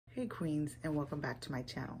Hey Queens, and welcome back to my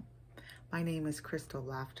channel. My name is Crystal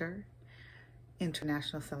Laughter,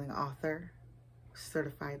 international selling author,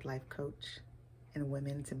 certified life coach, and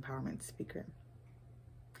women's empowerment speaker,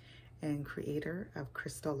 and creator of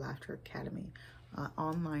Crystal Laughter Academy, an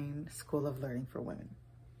online school of learning for women.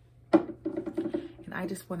 And I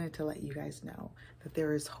just wanted to let you guys know that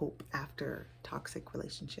there is hope after toxic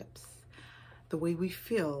relationships. The way we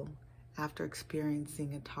feel after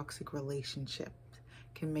experiencing a toxic relationship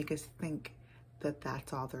can make us think that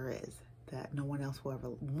that's all there is, that no one else will ever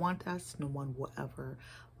want us, no one will ever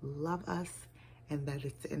love us, and that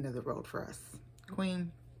it's the end of the road for us.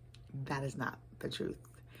 Queen, that is not the truth.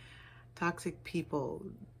 Toxic people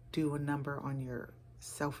do a number on your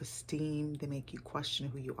self-esteem. They make you question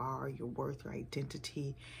who you are, your worth, your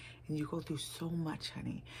identity, and you go through so much,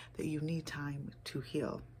 honey, that you need time to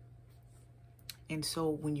heal. And so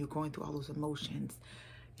when you're going through all those emotions,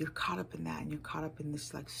 you're caught up in that, and you're caught up in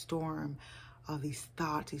this like storm of these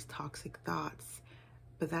thoughts, these toxic thoughts,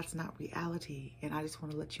 but that's not reality. And I just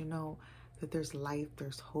want to let you know that there's life,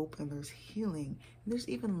 there's hope, and there's healing, and there's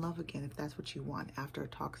even love again if that's what you want after a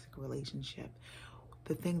toxic relationship.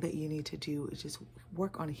 The thing that you need to do is just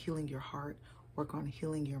work on healing your heart, work on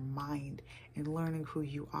healing your mind, and learning who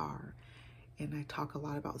you are. And I talk a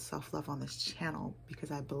lot about self-love on this channel because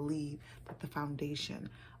I believe that the foundation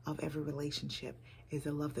of every relationship is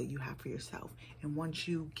the love that you have for yourself. And once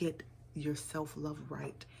you get your self-love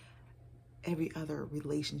right, every other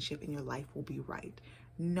relationship in your life will be right.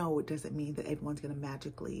 No, it doesn't mean that everyone's going to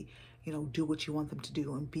magically, do what you want them to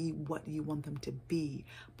do and be what you want them to be.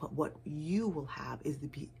 But what you will have is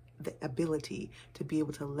the ability to be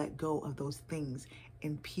able to let go of those things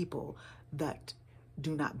and people that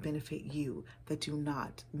do not benefit you, that do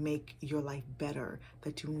not make your life better,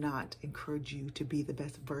 that do not encourage you to be the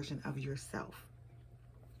best version of yourself.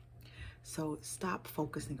 So stop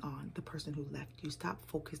focusing on the person who left you. Stop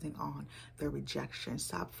focusing on the rejection.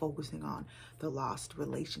 Stop focusing on the lost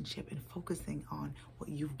relationship and focusing on what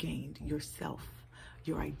you've gained, yourself,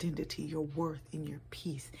 your identity, your worth, and your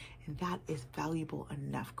peace. And that is valuable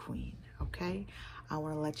enough, Queen, okay? I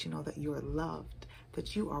want to let you know that you are loved,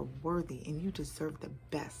 that you are worthy, and you deserve the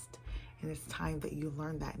best. And it's time that you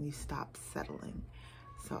learn that and you stop settling.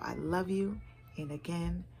 So I love you. And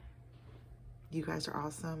again, you guys are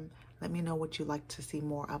awesome. Let me know what you'd like to see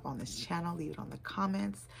more of on this channel. Leave it on the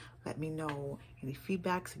comments. Let me know any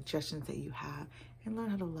feedback, suggestions that you have, and learn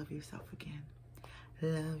how to love yourself again.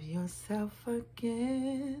 Love yourself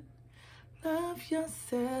again. Love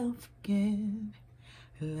yourself again.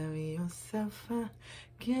 Love yourself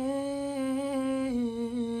again.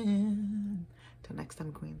 Till next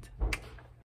time, Queens.